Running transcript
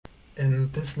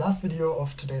In this last video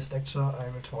of today's lecture, I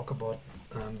will talk about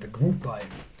the group by.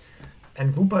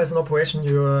 And group by is an operation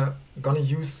you're going to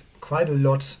use quite a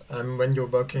lot when you're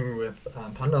working with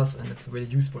Pandas, and it's a really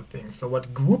useful thing. So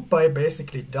what group by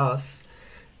basically does,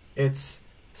 it's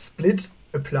split,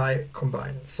 apply,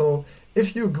 combine. So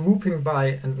if you're grouping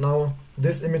by, and now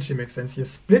this image here makes sense, you're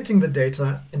splitting the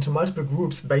data into multiple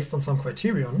groups based on some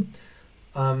criterion.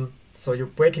 So you're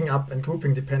breaking up and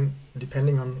grouping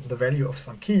depending on the value of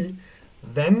some key.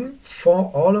 Then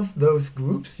for all of those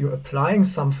groups, you're applying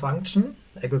some function,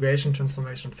 aggregation,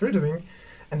 transformation, filtering,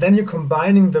 and then you're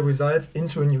combining the results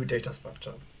into a new data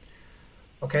structure.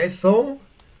 Okay, so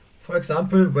for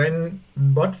example, when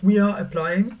what we are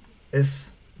applying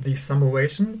is the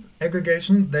summation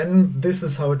aggregation, then this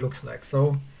is how it looks like.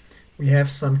 So we have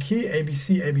some key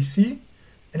ABC, ABC,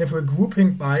 and if we're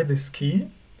grouping by this key,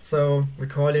 so we're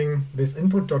calling this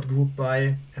input.group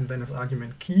by and then its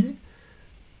argument key.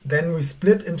 Then we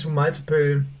split into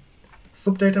multiple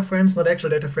subdata frames, not actual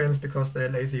data frames because they're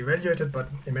lazy evaluated, but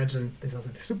imagine these are the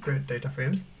subdata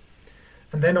frames.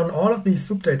 And then on all of these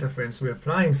subdata frames, we're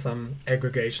applying some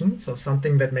aggregation, so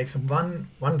something that makes one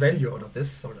value out of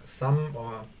this, so the sum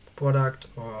or the product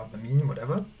or the mean,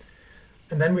 whatever.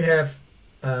 And then we have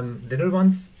little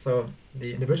ones, so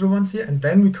the individual ones here, and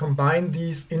then we combine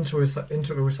these into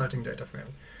a resulting data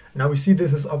frame. Now we see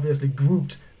this is obviously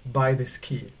grouped by this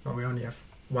key. Now we only have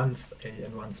once A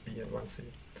and once B and once C.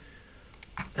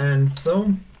 And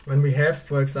so when we have,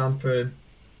 for example,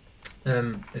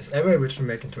 this array which we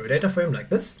make into a data frame like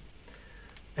this,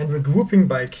 and we're grouping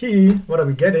by key, what are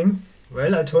we getting?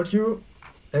 Well, I told you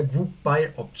a group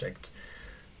by object.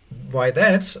 Why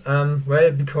that?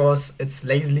 Well, because it's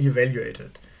lazily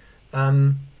evaluated.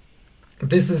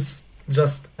 This is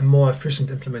just a more efficient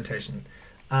implementation.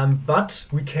 But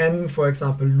we can, for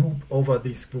example, loop over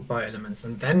these group by elements.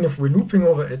 And then if we're looping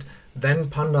over it, then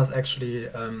Pandas actually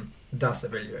does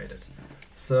evaluate it.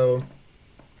 So,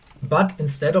 but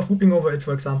instead of looping over it,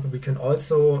 for example, we can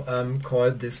also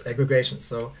call this aggregation.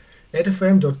 So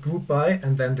dataframe.group by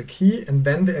and then the key and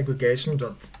then the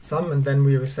aggregation.sum, and then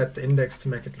we reset the index to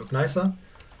make it look nicer.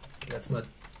 Let's not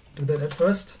do that at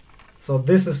first. So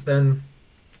this is then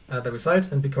the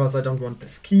result, and because I don't want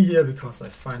this key here because I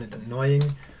find it annoying,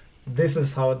 this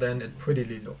is how then it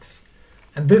prettily looks.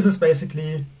 And this is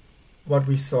basically what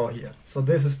we saw here. So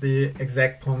this is the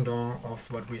exact pendant of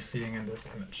what we're seeing in this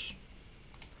image.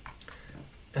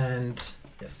 And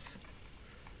yes,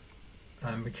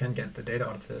 we can get the data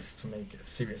out of this to make a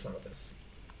series out of this.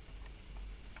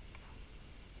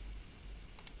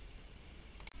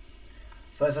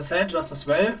 So as I said just as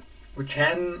well, we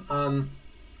can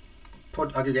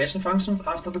put aggregation functions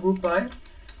after the group by,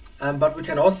 but we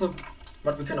can also,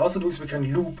 what we can also do is we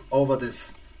can loop over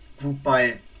this group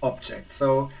by object.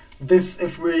 So this,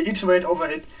 if we iterate over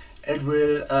it, it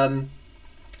will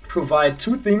provide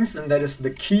two things, and that is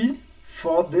the key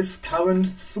for this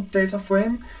current subdata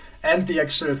frame and the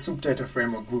actual subdata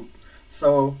frame or group.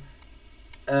 So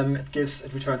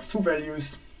it returns two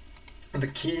values, the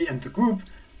key and the group,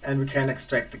 and we can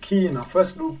extract the key in our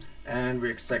first loop and we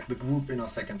extract the group in our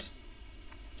second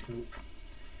loop.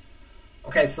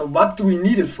 Okay, so what do we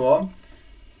need it for?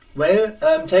 Well,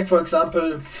 take for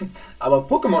example our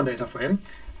Pokemon data frame,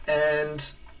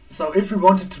 and so if we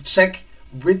wanted to check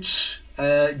which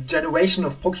generation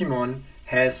of Pokemon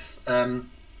has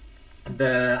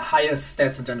the highest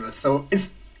stats in general. So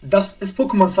is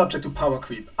Pokemon subject to power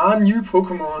creep? Have new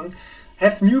Pokemon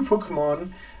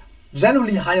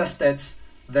generally higher stats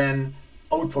than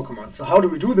old Pokemon? So how do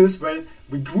we do this? Well,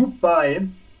 we group by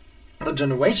the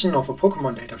generation of a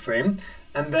Pokemon data frame,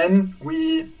 and then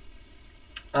we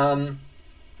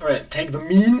take the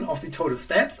mean of the total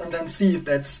stats and then see if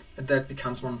that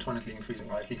becomes monotonically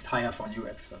increasing, or at least higher for new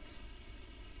episodes,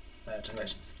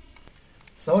 generations.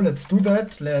 So let's do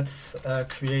that. Let's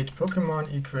create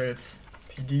Pokemon equals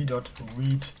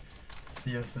pd.read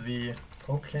csv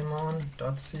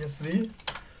pokemon.csv,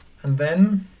 and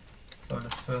then, so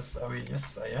let's first,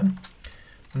 yes I am,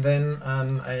 and then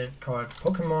I call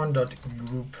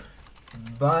Pokemon.group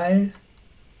by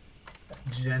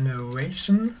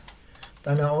generation.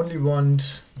 Then I only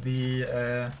want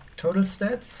the total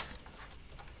stats,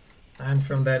 and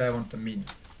from that I want the mean.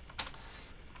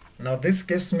 Now this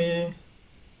gives me,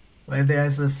 well,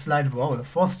 there's a slight, wow, the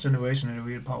fourth generation in a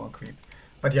real power creep.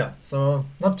 But yeah, so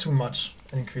not too much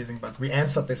increasing, but we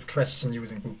answered this question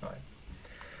using group by.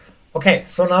 Okay,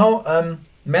 so now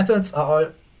methods are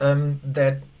all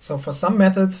so for some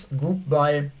methods group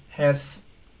by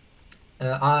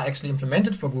are actually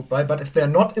implemented for group by, but if they're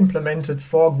not implemented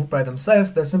for group by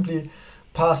themselves, they're simply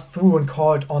passed through and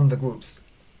called on the groups.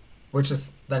 which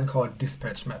is then called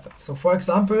dispatch method. So for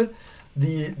example,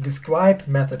 the describe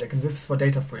method exists for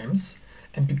data frames,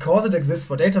 and because it exists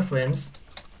for data frames,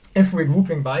 if we're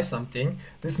grouping by something,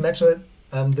 this method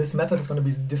is going to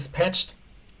be dispatched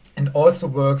and also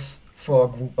works for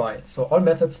group by. So all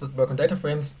methods that work on data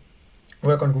frames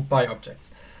work on group by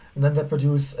objects, and then they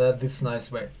produce this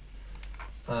nice way.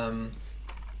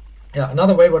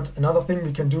 Another thing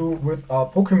we can do with our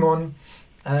Pokemon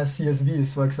CSV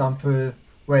is, for example,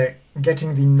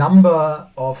 getting the number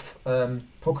of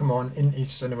Pokemon in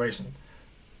each generation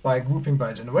by grouping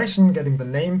by generation, getting the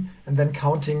name, and then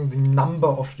counting the number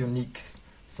of uniques.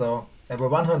 So there were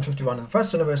 151 in the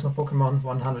first generation of Pokemon,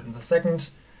 100 in the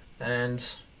second,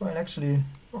 and well, actually,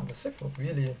 the sixth was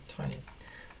really tiny.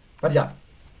 But yeah.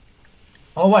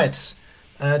 All right,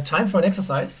 time for an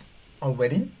exercise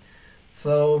already.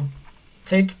 So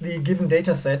take the given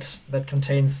data set that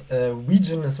contains a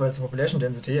region as well as the population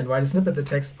density and write a snippet that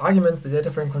takes argument the data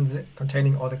frame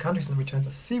containing all the countries and returns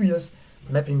a series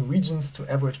mapping regions to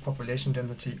average population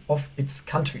density of its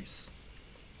countries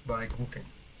by grouping.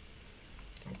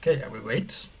 Okay, I will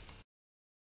wait.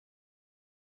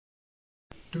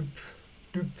 Doop,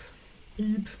 doop,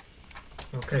 beep.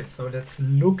 Okay, so let's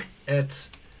look at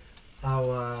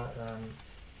our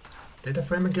data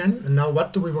frame again. And now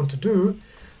what do we want to do?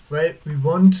 Well, we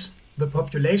want the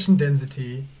population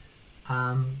density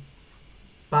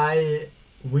by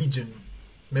region,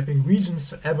 mapping regions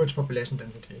to average population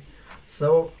density.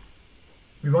 So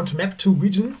we want to map two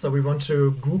regions, so we want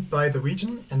to group by the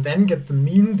region and then get the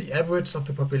mean, the average of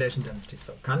the population density.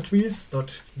 So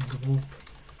countries.group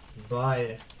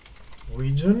by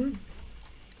region.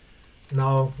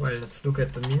 Now, well, let's look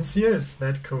at the means here. Is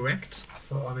that correct?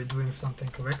 So are we doing something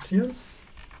correct here?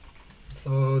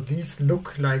 So these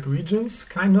look like regions,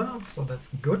 kinda, so that's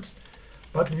good.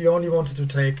 But we only wanted to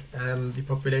take the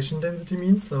population density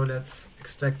mean, so let's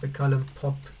extract the column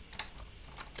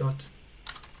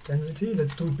pop.density.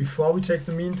 Let's do it before we take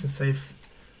the mean to save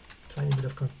a tiny bit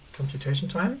of computation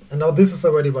time. And now this is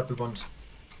already what we want.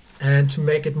 And to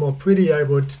make it more pretty, I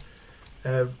would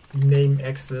rename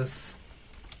axis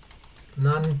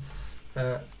none.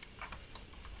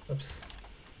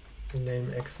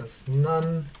 Rename axis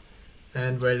none.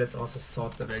 And well, let's also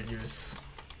sort the values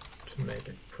to make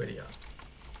it prettier.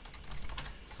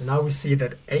 And now we see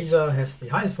that Asia has the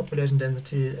highest population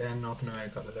density and North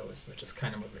America the lowest, which is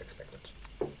kind of what we expected.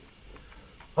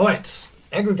 All right,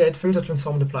 aggregate, filter,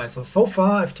 transform, and apply. So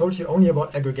far I've told you only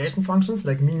about aggregation functions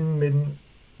like mean, min,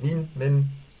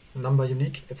 number,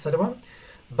 unique, etc.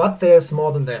 But there's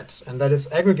more than that, and that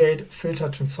is aggregate, filter,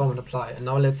 transform, and apply. And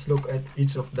now let's look at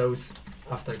each of those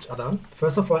after each other.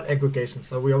 First of all, aggregation.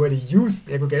 So we already used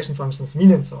the aggregation functions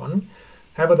mean and so on.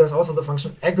 However, there's also the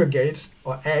function aggregate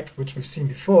or agg, which we've seen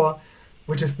before,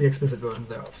 which is the explicit version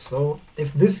thereof. So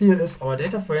if this here is our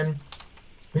data frame,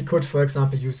 we could, for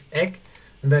example, use agg,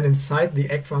 and then inside the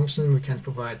agg function, we can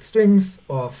provide strings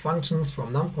or functions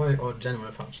from NumPy or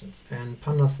general functions. And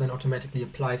Pandas then automatically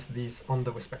applies these on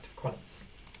the respective columns.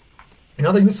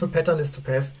 Another useful pattern is to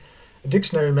pass a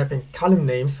dictionary mapping column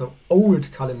names, so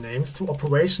old column names, to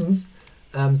operations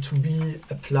to be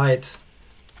applied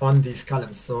on these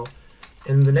columns. So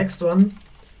in the next one,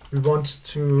 we want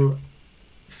to,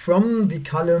 from the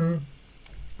column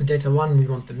data 1, we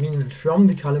want the mean, and from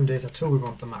the column data 2, we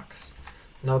want the max.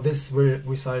 Now this will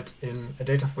result in a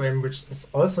data frame which is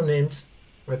also named,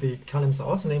 where the columns are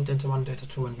also named data 1, data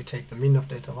 2, and we take the mean of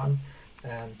data 1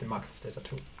 and the max of data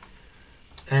 2.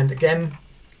 And again,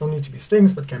 don't need to be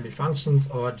strings, but can be functions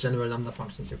or general lambda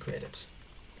functions you created.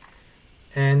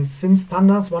 And since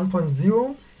Pandas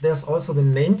 1.0, there's also the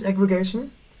named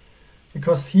aggregation,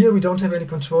 because here we don't have any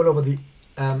control over the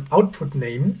output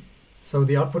name. So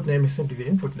the output name is simply the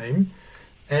input name.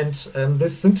 And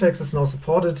this syntax is now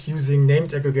supported using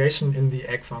named aggregation in the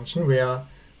agg function, where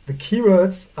the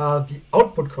keywords are the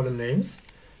output column names,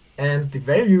 and the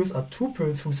values are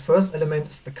tuples whose first element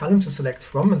is the column to select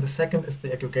from, and the second is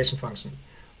the aggregation function.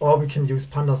 Or we can use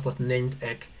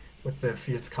pandas.namedAgg with the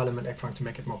fields column and agg function to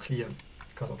make it more clear,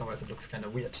 because otherwise it looks kind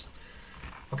of weird.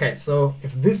 Okay, so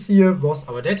if this here was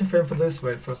our data frame for this,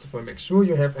 well, first of all, make sure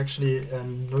you have actually a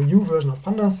new version of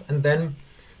Pandas, and then,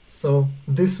 so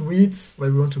this reads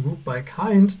where we want to group by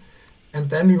kind, and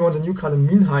then we want a new column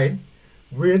mean height,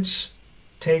 which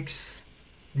takes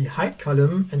the height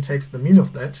column and takes the mean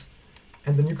of that,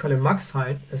 and the new column max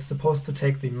height is supposed to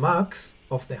take the max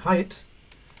of the height,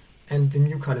 and the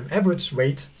new column average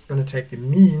weight is going to take the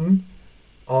mean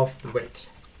of the weight.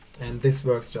 And this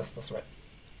works just as well.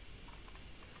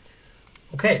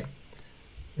 Okay,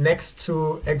 next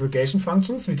to aggregation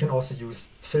functions, we can also use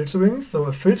filtering. So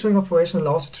a filtering operation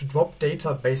allows you to drop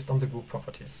data based on the group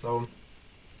properties. So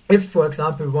if, for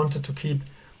example, we wanted to keep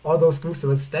all those groups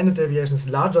with standard deviations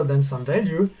larger than some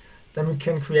value, then we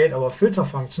can create our filter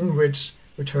function, which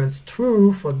returns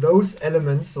true for those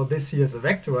elements. So this here is a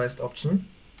vectorized option.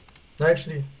 No,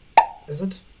 actually, is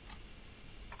it?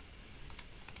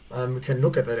 We can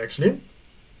look at that actually.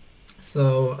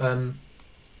 So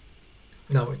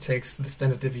now it takes the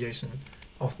standard deviation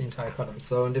of the entire column.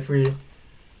 So, and if we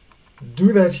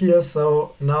do that here,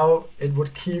 so now it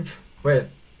would keep, well,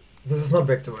 this is not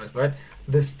vectorized, right?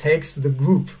 This takes the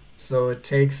group. So it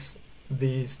takes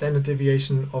the standard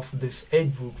deviation of this A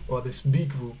group or this B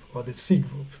group or this C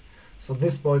group. So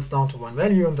this boils down to one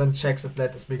value and then checks if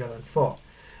that is bigger than 4.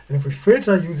 And if we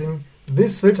filter using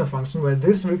this filter function, where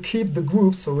this will keep the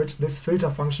groups for which this filter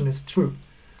function is true.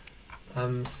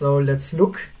 So let's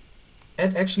look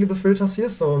at actually the filters here.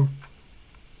 So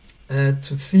to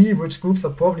see which groups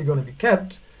are probably going to be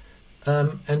kept.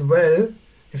 And well,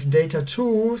 if data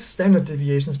 2 standard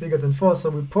deviation is bigger than 4, so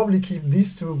we probably keep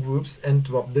these two groups and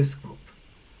drop this group.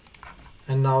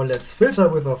 And now let's filter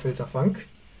with our filter func,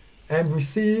 and we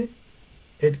see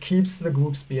it keeps the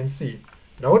groups B and C.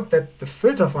 Note that the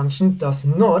filter function does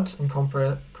not, in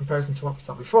comparison to what we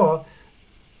saw before,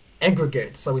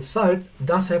 aggregate. So result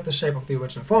does have the shape of the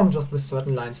original form, just with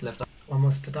certain lines left.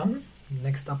 Almost done.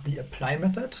 Next up, the apply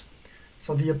method.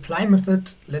 So the apply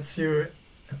method lets you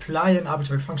apply an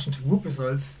arbitrary function to group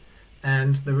results,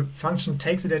 and the function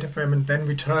takes a data frame and then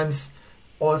returns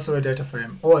also a data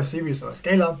frame or a series or a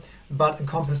scalar. But in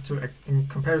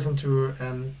comparison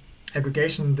to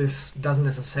aggregation, this doesn't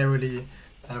necessarily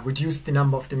reduce the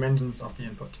number of dimensions of the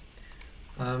input.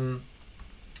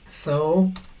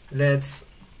 So let's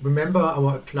remember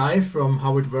our apply from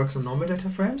how it works on normal data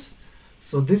frames.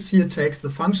 So this here takes the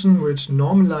function which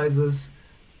normalizes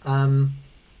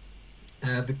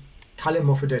the column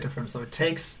of a data frame. So it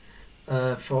takes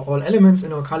for all elements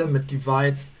in our column, it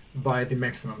divides by the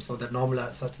maximum. So that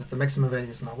normalizes such that the maximum value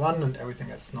is now 1 and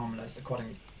everything else is normalized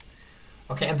accordingly.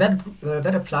 Okay, and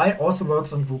that apply also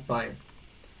works on group by.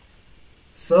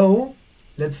 So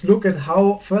let's look at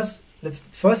how let's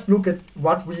first look at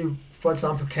what we, for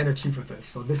example, can achieve with this.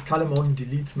 So this column only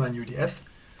deletes my UDF,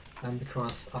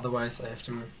 because otherwise I have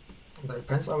to, the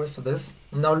appends always to this.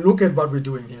 Now look at what we're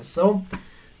doing here. So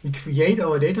we create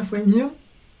our data frame here,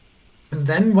 and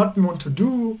then what we want to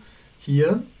do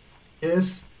here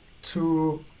is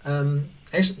to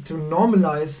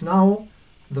normalize now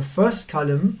the first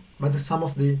column by the sum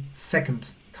of the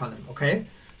second column. Okay,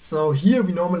 so here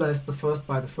we normalized the first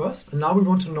by the first, and now we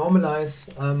want to normalize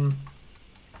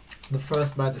the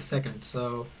first by the second.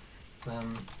 So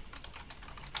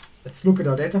let's look at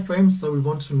our data frame. So we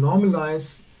want to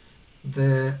normalize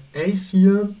the A's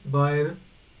here by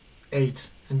 8,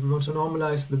 and we want to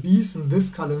normalize the B's in this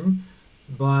column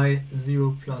by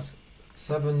 0 plus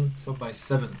 7, so by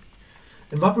 7.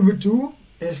 And what we would do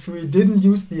if we didn't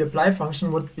use the apply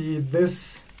function would be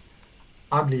this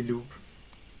ugly loop.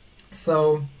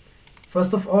 So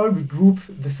first of all, we group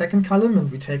the second column and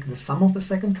we take the sum of the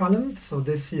second column. So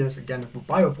this here is again a group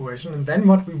by operation. And then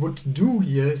what we would do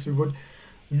here is we would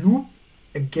loop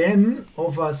again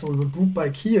over, so we would group by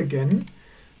key again.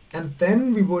 And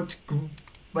then we would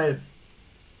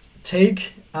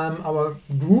take our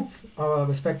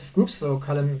respective groups, so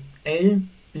column A,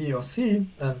 B, or C,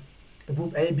 the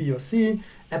group A, B, or C,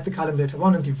 at the column data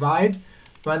 1 and divide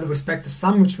by the respective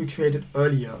sum which we created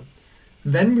earlier.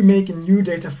 And then we make a new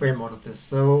data frame out of this.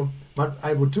 So what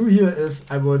I would do here is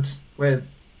I would,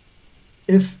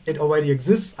 if it already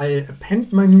exists, I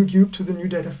append my new group to the new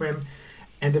data frame,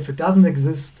 and if it doesn't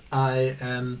exist, I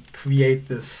create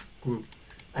this group.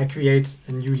 I create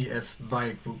a new df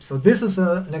by group. So this is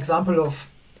an example of,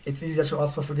 it's easier to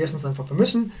ask for forgiveness than for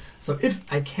permission. So if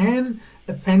I can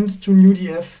append to new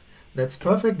df, that's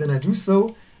perfect, then I do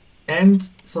so. And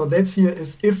so that here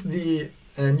is if the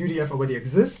new df already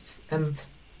exists, and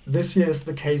this here is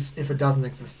the case if it doesn't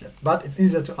exist yet. But it's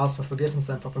easier to ask for forgiveness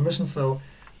than for permission, so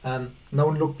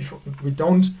we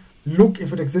don't look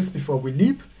if it exists before we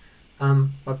leap,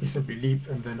 but we simply leap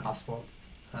and then ask for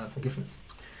forgiveness.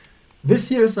 This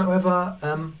here is, however,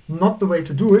 not the way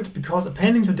to do it, because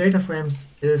appending to data frames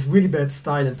is really bad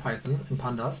style in Python, in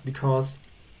Pandas, because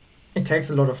it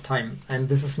takes a lot of time, and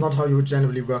this is not how you would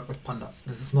generally work with Pandas.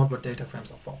 This is not what data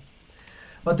frames are for.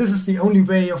 But this is the only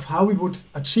way of how we would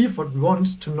achieve what we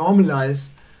want, to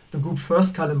normalize the group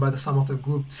first column by the sum of the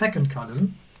group second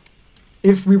column,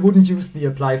 if we wouldn't use the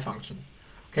apply function.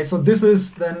 Okay, so this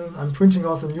is then, I'm printing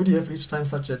also new df each time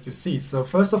such that you see. So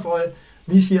first of all,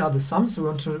 these here are the sums. We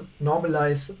want to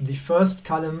normalize the first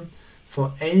column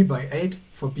for A by 8,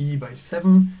 for B by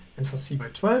 7, and for C by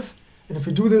 12. And if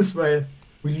we do this, well,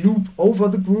 we loop over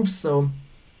the groups. So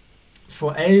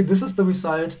for A, this is the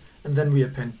result, and then we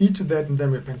append B to that, and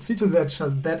then we append C to that, so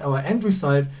that our end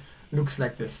result looks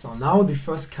like this. So now the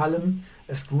first column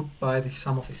is grouped by the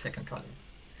sum of the second column.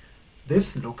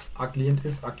 This looks ugly and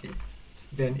is ugly. Is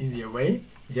there an easier way?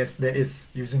 Yes, there is,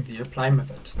 using the apply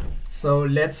method. So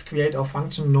let's create our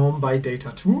function norm by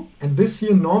data 2, and this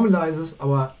here normalizes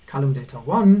our column data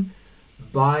 1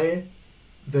 by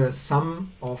the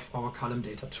sum of our column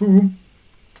data 2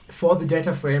 for the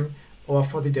data frame or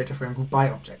for the data frame group by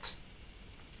object.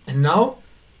 And now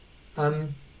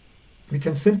we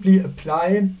can simply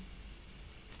apply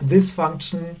this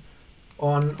function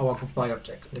on our group by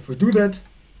object. And if we do that,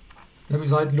 the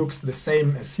result looks the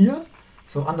same as here.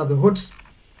 So under the hood,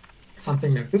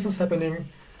 something like this is happening,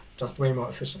 just way more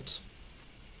efficient.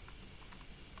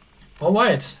 All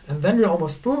right, and then we're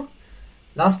almost through.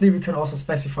 Lastly, we can also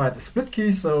specify the split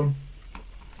key. So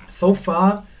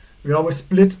far, we always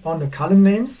split on the column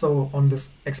names, so on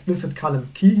this explicit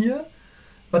column key here.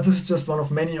 But this is just one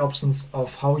of many options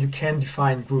of how you can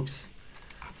define groups.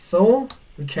 So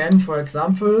we can, for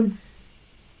example,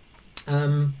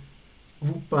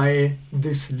 group by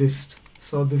this list.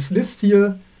 So this list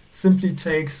here simply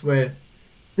takes, well,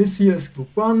 this here is group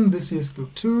 1, this here is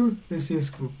group 2, this here is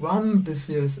group 1, this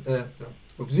here is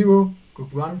group 0,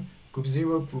 group 1, group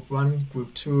 0, group 1,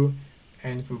 group 2,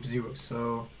 and group 0.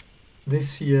 So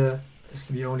this here is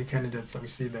the only candidate, so we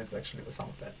see that's actually the sum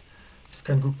of that. So we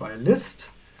can group by a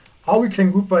list, or we can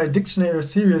group by a dictionary or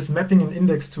series mapping an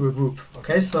index to a group.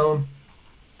 Okay, so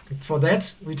for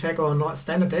that we take our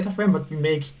standard data frame, but we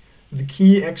make the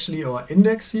key actually our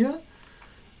index here.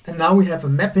 And now we have a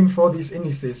mapping for these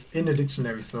indices in a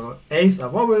dictionary. So A's are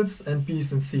vowels and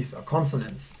B's and C's are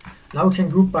consonants. Now we can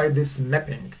group by this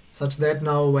mapping, such that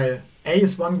now, well, A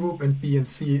is one group and B and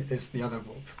C is the other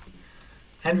group.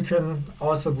 And we can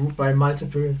also group by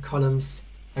multiple columns.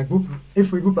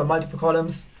 If we group by multiple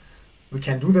columns, we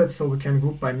can do that. So we can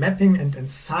group by mapping, and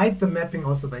inside the mapping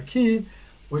also by key,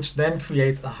 which then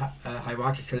creates a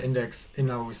hierarchical index in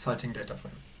our resulting data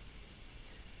frame.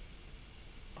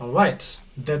 Alright,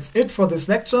 that's it for this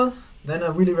lecture. Then I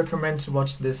really recommend to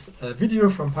watch this video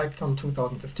from PyCon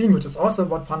 2015, which is also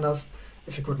about pandas,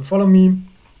 if you couldn't follow me.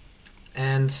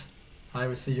 And I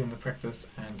will see you in the practice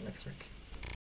and next week.